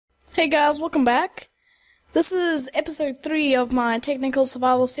Hey guys, welcome back. This is episode 3 of my technical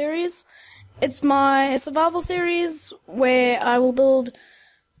survival series. It's my survival series where I will build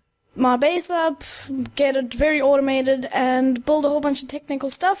my base up, get it very automated, and build a whole bunch of technical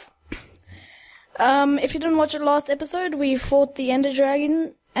stuff. If you didn't watch the last episode, we fought the Ender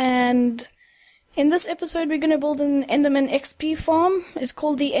Dragon, and in this episode we're going to build an Enderman XP farm. It's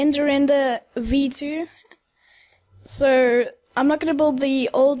called the Ender V2. So I'm not going to build the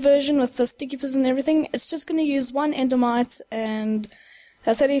old version with the sticky pins and everything. It's just going to use one Endermite and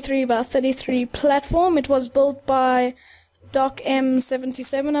a 33 by 33 platform. It was built by Doc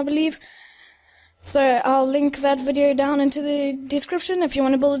M77, I believe. So I'll link that video down into the description if you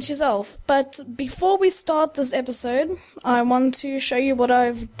want to build it yourself. But before we start this episode, I want to show you what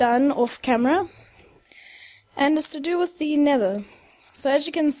I've done off camera. And it's to do with the nether. So as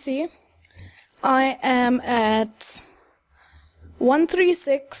you can see, I am at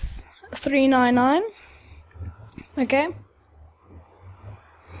 136,399. Okay.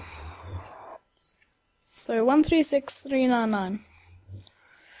 So 136,399.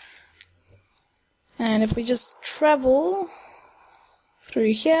 And if we just travel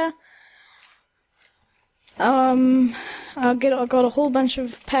through here, I got a whole bunch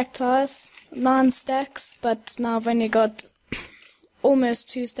of packed ice, 9 stacks, but now I've only got almost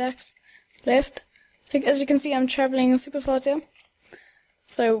 2 stacks left. So as you can see, I'm traveling super fast here.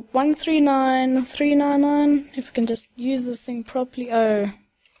 So 139,399. If we can just use this thing properly. Oh.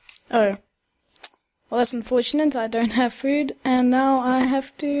 Well, that's unfortunate. I don't have food, and now I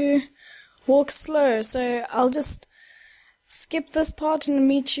have to walk slow. So I'll just skip this part and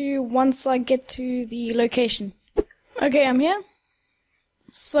meet you once I get to the location. Okay, I'm here.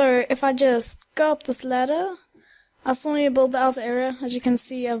 So if I just go up this ladder, I still need to build the outer area. As you can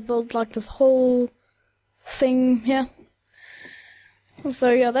see, I've built like this whole thing here.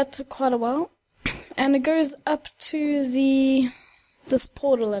 So yeah, that took quite a while. And it goes up to this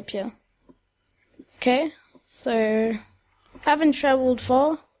portal up here. Okay, so I haven't traveled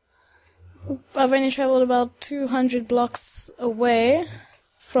far. I've only traveled about 200 blocks away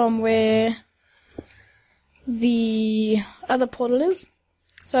from where the other portal is.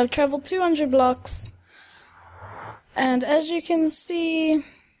 So I've traveled 200 blocks, and as you can see,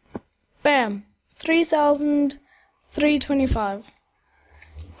 bam, 3,325.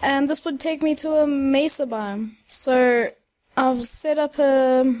 And this would take me to a mesa biome. So I've set up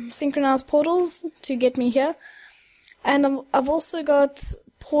synchronized portals to get me here, and I've also got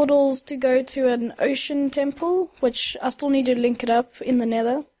portals to go to an ocean temple, which I still need to link it up in the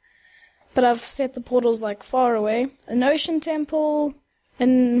nether, but I've set the portals like far away. An ocean temple,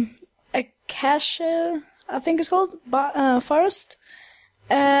 an acacia, I think it's called, forest,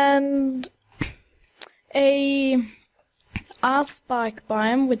 and a ice spike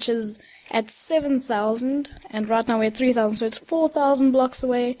biome, which is at 7,000, and right now we're at 3,000, so it's 4,000 blocks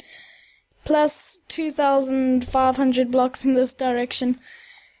away, plus 2,500 blocks in this direction.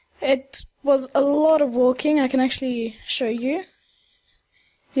 It was a lot of walking. I can actually show you.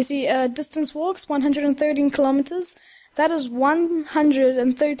 You see, distance walks, 113 kilometers. That is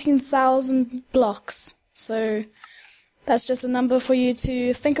 113,000 blocks. So that's just a number for you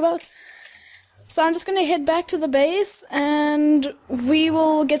to think about. So I'm just going to head back to the base, and we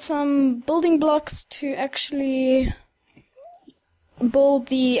will get some building blocks to actually build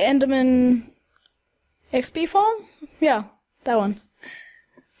the Enderman XP farm. Yeah, that one.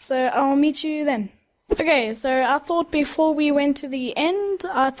 So I'll meet you then. Okay, so I thought before we went to the end,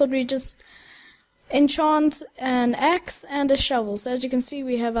 I thought we'd just enchant an axe and a shovel. So as you can see,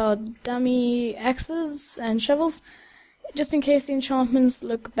 we have our dummy axes and shovels, just in case the enchantments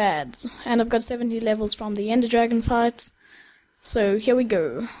look bad. And I've got 70 levels from the Ender Dragon fight. So here we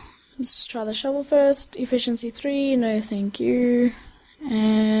go. Let's try the shovel first. Efficiency 3, no thank you.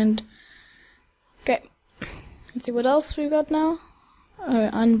 And okay, let's see what else we've got now. Oh,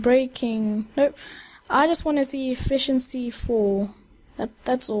 unbreaking. Nope. I just want to see efficiency 4.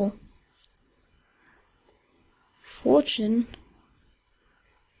 That's all. Fortune?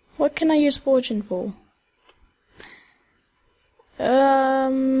 What can I use fortune for?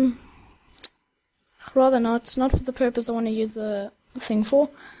 Rather not. It's not for the purpose I want to use the thing for.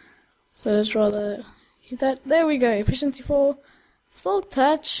 So let's rather use that. There we go. Efficiency 4. Silk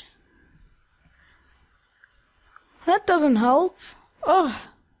touch. That doesn't help. Oh.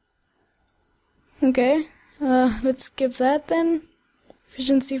 Okay. Let's skip that then.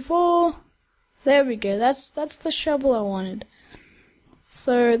 Efficiency 4. There we go. That's the shovel I wanted.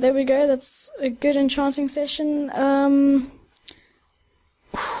 So there we go. That's a good enchanting session.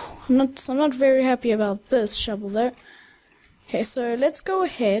 I'm not very happy about this shovel though. Okay, so let's go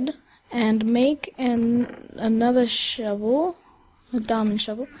ahead and make another shovel, a diamond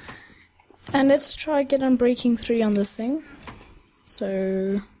shovel. And let's try get Unbreaking 3 on this thing.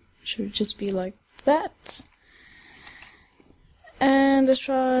 So, should just be like that. And let's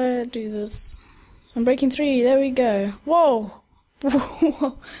try do this. Unbreaking 3, there we go. Whoa!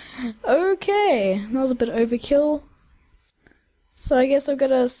 Okay, that was a bit overkill. So I guess I've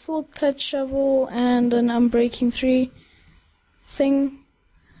got a Silk Touch shovel and an Unbreaking 3 thing.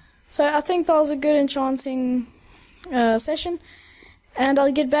 So I think that was a good enchanting session. And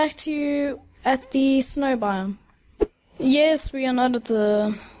I'll get back to you at the snow biome. Yes, we are not at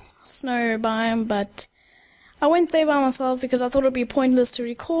the snow biome, but I went there by myself because I thought it would be pointless to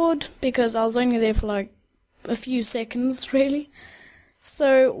record because I was only there for like a few seconds, really.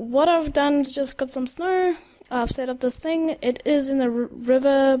 So what I've done is just got some snow. I've set up this thing. It is in the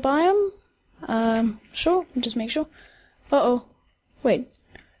river biome. Sure, just make sure. Uh-oh. Wait.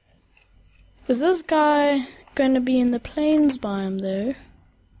 Is this guy going to be in the plains biome, though?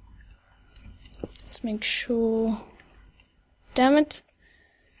 Let's make sure. Damn it.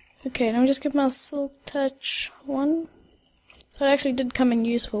 Okay, let me just get my Silk Touch one. So it actually did come in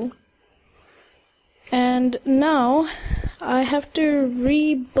useful. And now I have to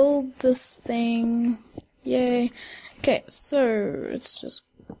rebuild this thing. Yay. Okay, so let's just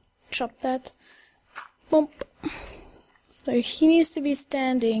chop that. Bump. So he needs to be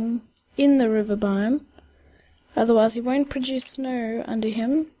standing in the river biome. Otherwise he won't produce snow under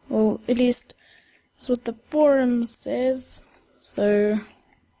him. Or at least that's what the forum says. So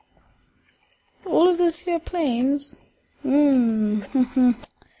all of this here plains.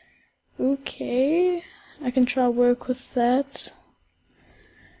 Okay. I can try work with that.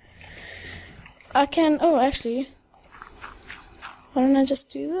 I can, oh actually, why don't I just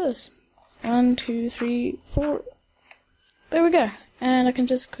do this? 1, 2, 3, 4. There we go. And I can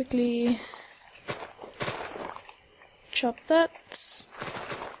just quickly chop that.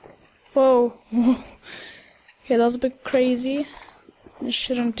 Whoa. Okay, that was a bit crazy. I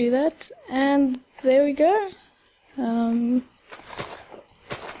shouldn't do that. And there we go.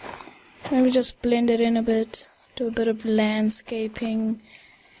 Maybe just blend it in a bit. Do a bit of landscaping.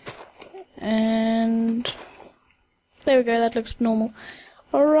 And there we go, that looks normal.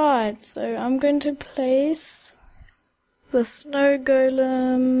 Alright, so I'm going to place the snow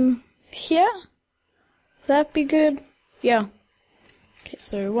golem here. That be good? Yeah. Okay,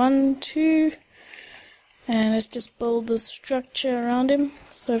 so 1, 2, and let's just build the structure around him.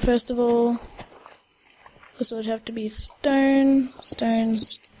 So first of all, this would have to be stone, stone,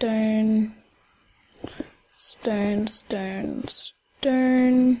 stone, stone, stone,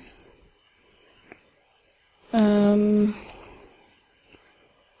 stone.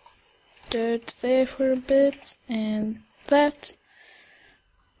 Dirt there for a bit, and that.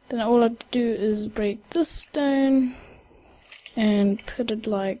 Then all I have to do is break this stone and put it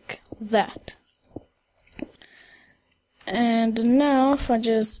like that. And now if I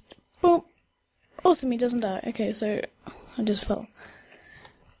just boom, awesome, he doesn't die. Okay, so I just fell.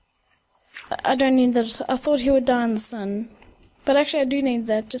 I don't need that. I thought he would die in the sun, but actually I do need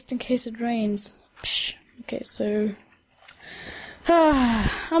that just in case it rains. Psh. Okay, so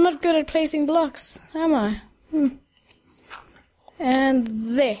I'm not good at placing blocks, am I? And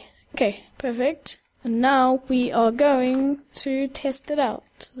there. Okay, perfect. And now we are going to test it out.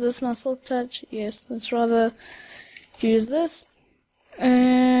 Is this my Silk Touch? Yes, let's rather use this.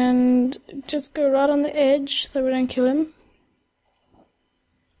 And just go right on the edge so we don't kill him.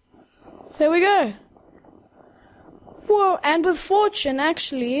 There we go. Whoa, and with fortune,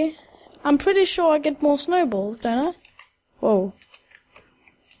 actually, I'm pretty sure I get more snowballs, don't I? Whoa.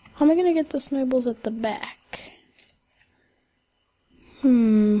 How am I going to get the snowballs at the back?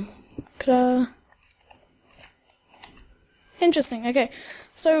 Could I... Interesting, okay.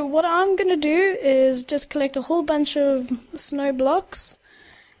 So what I'm going to do is just collect a whole bunch of snow blocks,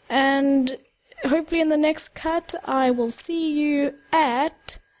 and hopefully in the next cut I will see you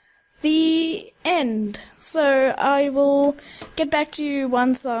at the end. So I will get back to you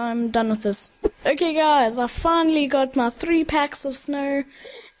once I'm done with this. Okay guys, I finally got my 3 packs of snow,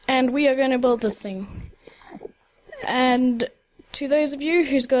 and we are going to build this thing. And to those of you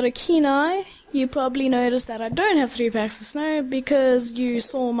who's got a keen eye, you probably noticed that I don't have 3 packs of snow because you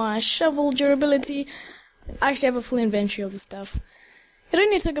saw my shovel durability. I actually have a full inventory of the stuff. It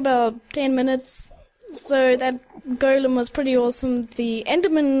only took about 10 minutes, so that golem was pretty awesome. The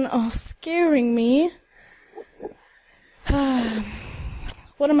endermen are scaring me.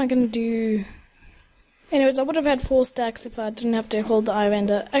 What am I going to do? Anyways, I would have had 4 stacks if I didn't have to hold the eye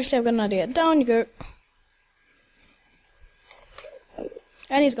ender. Actually, I've got an idea. Down you go.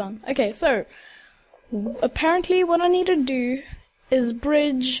 And he's gone. Okay, so apparently what I need to do is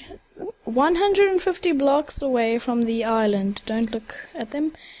bridge 150 blocks away from the island. Don't look at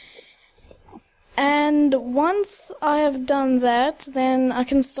them. And once I have done that, then I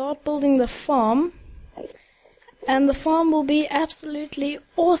can start building the farm. And the farm will be absolutely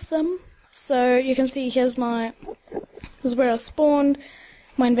awesome. So you can see this is where I spawned.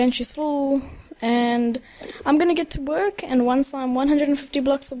 My inventory's full. And I'm gonna get to work, and once I'm 150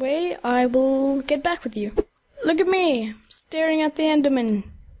 blocks away, I will get back with you. Look at me, staring at the Enderman.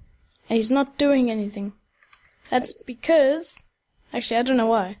 And he's not doing anything. That's because... Actually, I don't know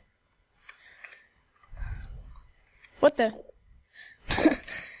why. What the?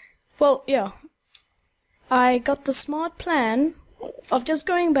 Well, yeah. I got the smart plan of just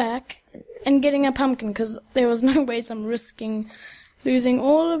going back and getting a pumpkin, because there was no ways I'm risking losing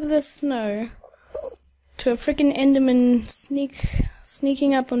all of this snow to a freaking Enderman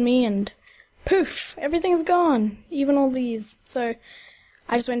sneaking up on me, and poof, everything's gone, even all these. So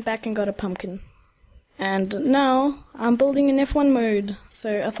I just went back and got a pumpkin, and now I'm building in F1 mode.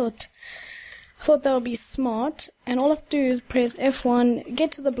 So I thought that would be smart, and all I have to do is press F1,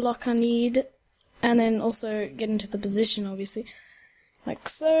 get to the block I need, and then also get into the position, obviously, like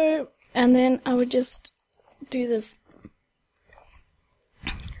so, and then I would just do this.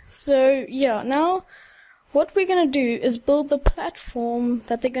 So yeah, now what we're going to do is build the platform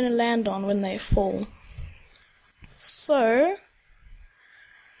that they're going to land on when they fall. So,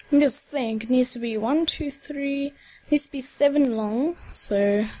 let me just think. It needs to be 1, 2, 3. It needs to be 7 long.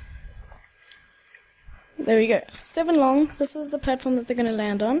 So, there we go. 7 long. This is the platform that they're going to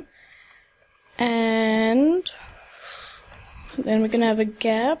land on. And then we're going to have a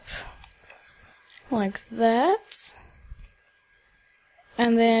gap like that.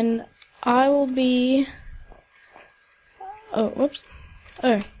 And then I will be... Oh, whoops.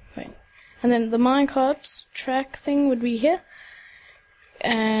 Oh, wait. And then the minecart track thing would be here.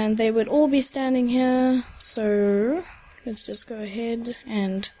 And they would all be standing here. So, let's just go ahead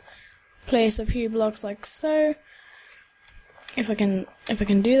and place a few blocks like so. If I can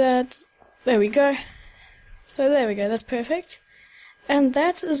do that. There we go. So there we go, that's perfect. And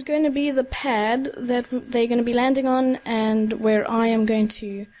that is going to be the pad that they're going to be landing on, and where I am going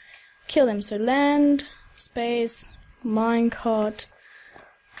to kill them. So land, space, minecart,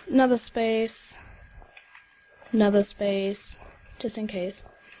 another space, just in case.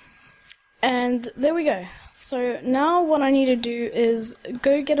 And there we go. So now what I need to do is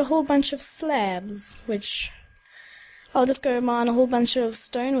go get a whole bunch of slabs, which I'll just go mine a whole bunch of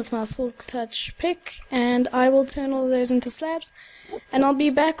stone with my silk touch pick, and I will turn all of those into slabs. And I'll be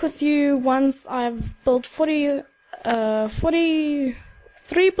back with you once I've built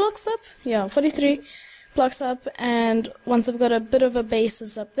 43 blocks up? Yeah, 43 blocks up, and once I've got a bit of a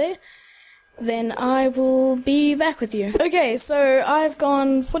basis up there, then I will be back with you. Okay, so I've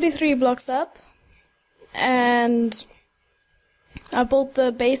gone 43 blocks up, and I've built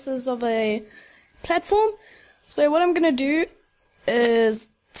the bases of a platform. So what I'm going to do is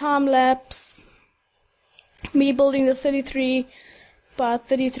time-lapse me building the 33 by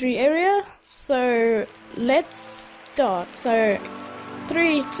 33 area. So let's start. So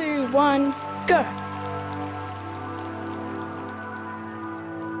 3, 2, 1, go!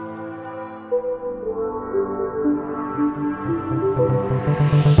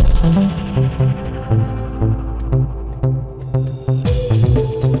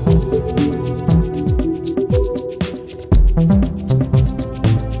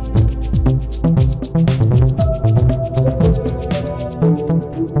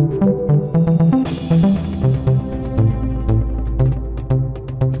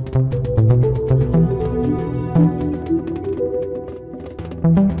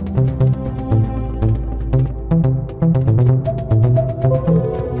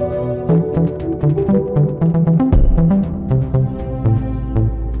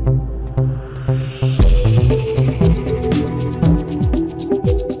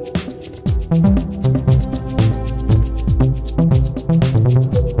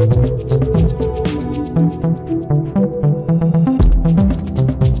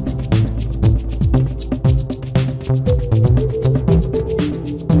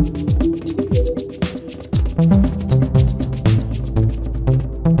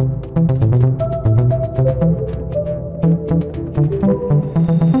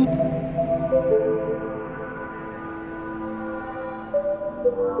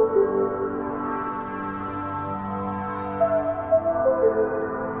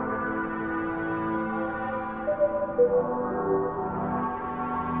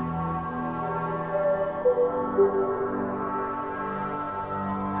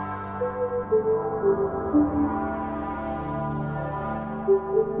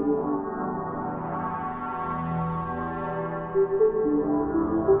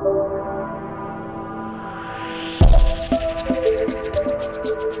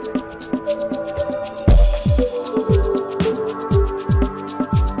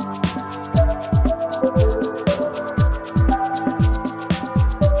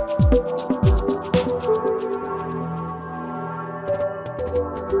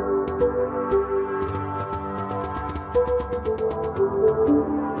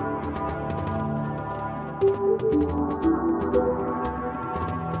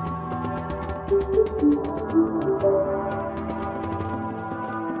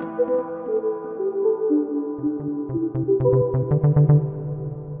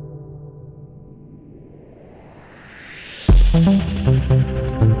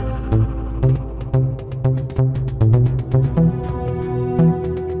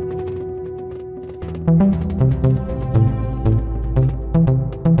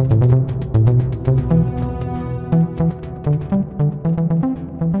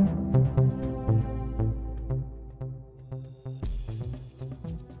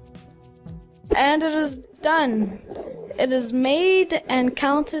 And it is done. It is made and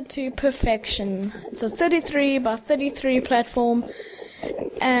counted to perfection. It's a 33 by 33 platform,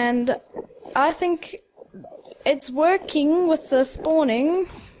 and I think it's working with the spawning.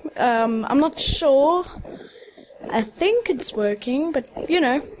 I'm not sure. I think it's working, but you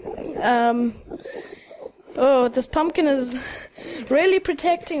know. Oh, this pumpkin is really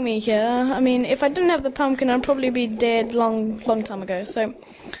protecting me here. I mean, if I didn't have the pumpkin, I'd probably be dead long time ago. So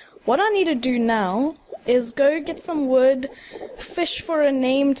what I need to do now is go get some wood, fish for a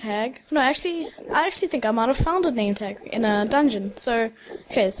name tag. No, I actually think I might have found a name tag in a dungeon. So,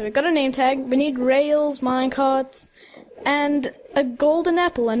 okay, so we've got a name tag. We need rails, minecarts, and a golden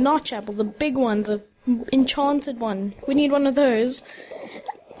apple, a notch apple, the big one, the enchanted one. We need one of those.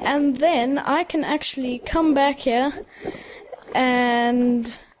 And then I can actually come back here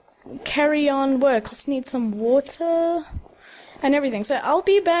and carry on work. I also need some water and everything. So I'll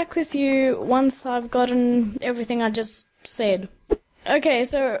be back with you once I've gotten everything I just said. Okay,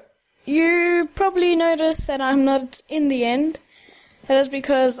 so you probably noticed that I'm not in the end. That is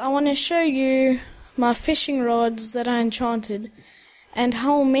because I want to show you my fishing rods that I enchanted and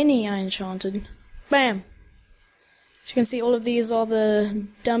how many I enchanted. Bam! As you can see, all of these are the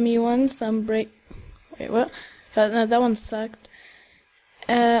dummy ones. Wait, what? No, that one sucked.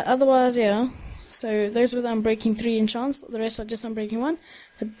 Otherwise, yeah. So those were the Unbreaking 3 enchants. The rest are just Unbreaking 1.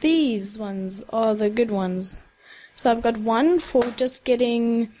 But these ones are the good ones. So I've got one for just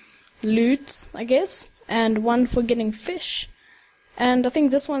getting loot, I guess, and one for getting fish. And I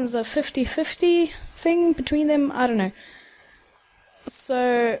think this one's a 50-50 thing between them. I don't know.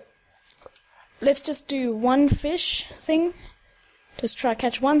 So let's just do one fish thing. Just try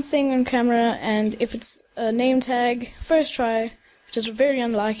catch one thing on camera, and if it's a name tag, first try, which is very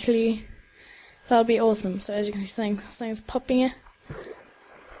unlikely, that'll be awesome. So as you can see, something's popping here.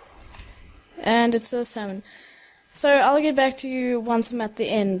 And it's a salmon. So I'll get back to you once I'm at the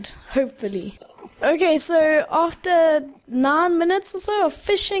end, hopefully. Okay, so after 9 minutes or so of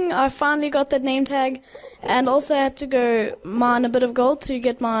fishing, I finally got that name tag, and also had to go mine a bit of gold to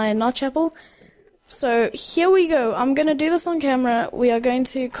get my notch apple. So here we go. I'm going to do this on camera. We are going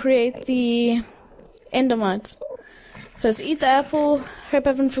to create the endermite. Just eat the apple. Hope I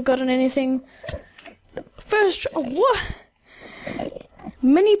haven't forgotten anything. First, what?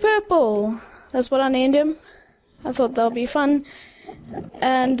 Mini purple. That's what I named him. I thought that'll be fun.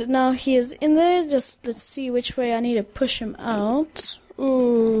 And now he is in there. Just let's see which way I need to push him out.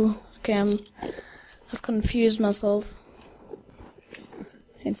 Ooh. Okay, I've confused myself.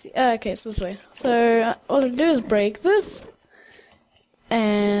 Let's see. Okay, it's this way. So all I do is break this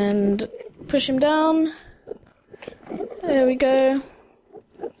and push him down. There we go.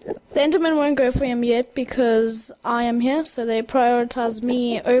 The Enderman won't go for him yet because I am here, so they prioritize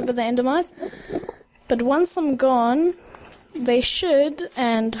me over the Endermite. But once I'm gone, they should,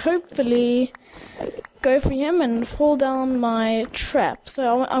 and hopefully, go for him and fall down my trap.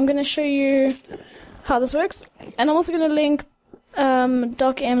 So I'm going to show you how this works, and I'm also going to link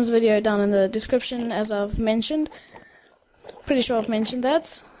Doc M's video down in the description, as I've mentioned. Pretty sure I've mentioned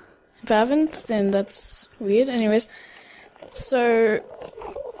that. If I haven't, then that's weird. Anyways, so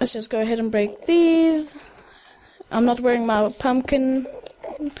let's just go ahead and break these. I'm not wearing my pumpkin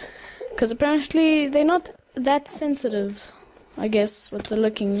because apparently they're not that sensitive, I guess, with the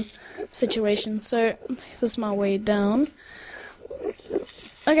looking situation. So this is my way down.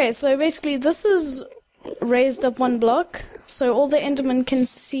 Okay, so basically this is raised up one block, so all the Endermen can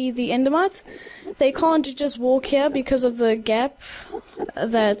see the Endermite. They can't just walk here because of the gap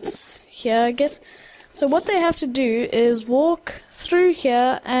that's here, I guess. So what they have to do is walk through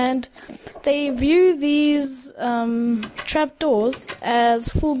here, and they view these trapdoors as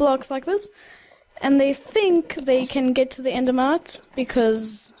full blocks like this, and they think they can get to the Endermite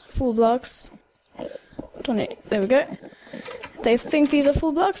because full blocks. There we go. They think these are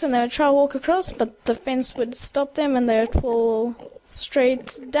full blocks, and they would try to walk across, but the fence would stop them, and they would fall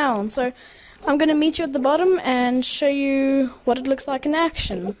straight down. So I'm going to meet you at the bottom and show you what it looks like in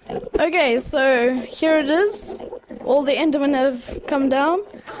action. Okay, so here it is. All the Endermen have come down,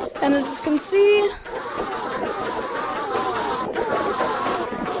 and as you can see,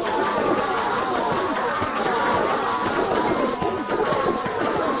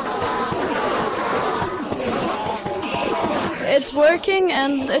 it's working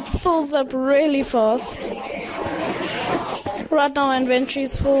and it fills up really fast. Right now my inventory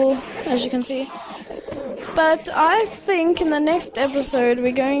is full, as you can see. But I think in the next episode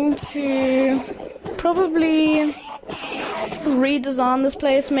we're going to probably redesign this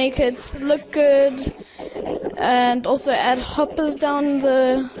place, make it look good, and also add hoppers down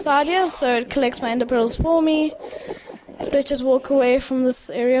the side here so it collects my ender pearls for me. Let's just walk away from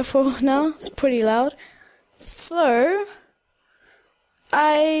this area for now. It's pretty loud. So,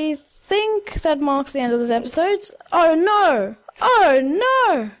 I think that marks the end of this episode. Oh no! Oh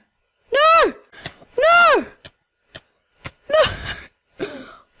no! No! No! No!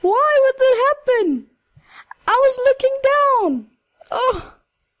 Why would that happen? I was looking down. Oh.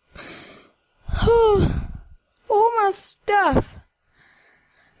 Oh. All my stuff.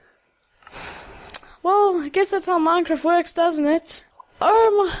 Well, I guess that's how Minecraft works, doesn't it?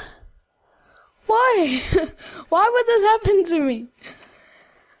 Oh my... Why? Why would this happen to me?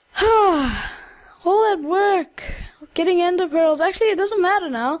 All that work. Getting ender pearls. Actually, it doesn't matter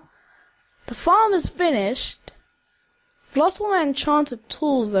now. The farm is finished. I've lost all my enchanted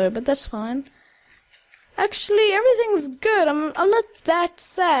tools though, but that's fine. Actually, everything's good. I'm not that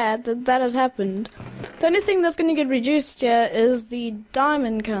sad that that has happened. The only thing that's going to get reduced here is the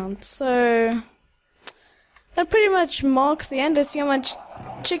diamond count. So that pretty much marks the end. I see how much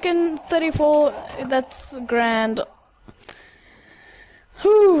chicken, 34. That's grand.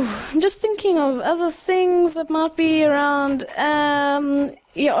 Whew, I'm just thinking of other things that might be around.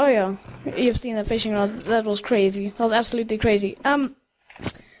 Yeah, oh yeah, you've seen the fishing rods. That was crazy. That was absolutely crazy.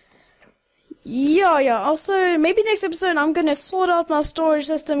 Yeah. Also, maybe next episode I'm gonna sort out my storage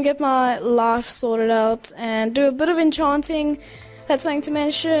system, get my life sorted out, and do a bit of enchanting. That's something to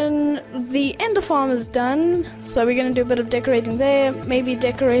mention. The ender farm is done, so we're gonna do a bit of decorating there. Maybe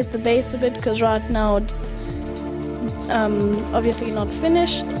decorate the base a bit, because right now it's obviously not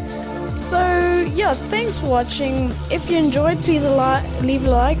finished. So yeah, thanks for watching. If you enjoyed, please leave a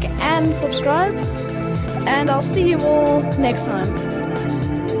like and subscribe, and I'll see you all next time.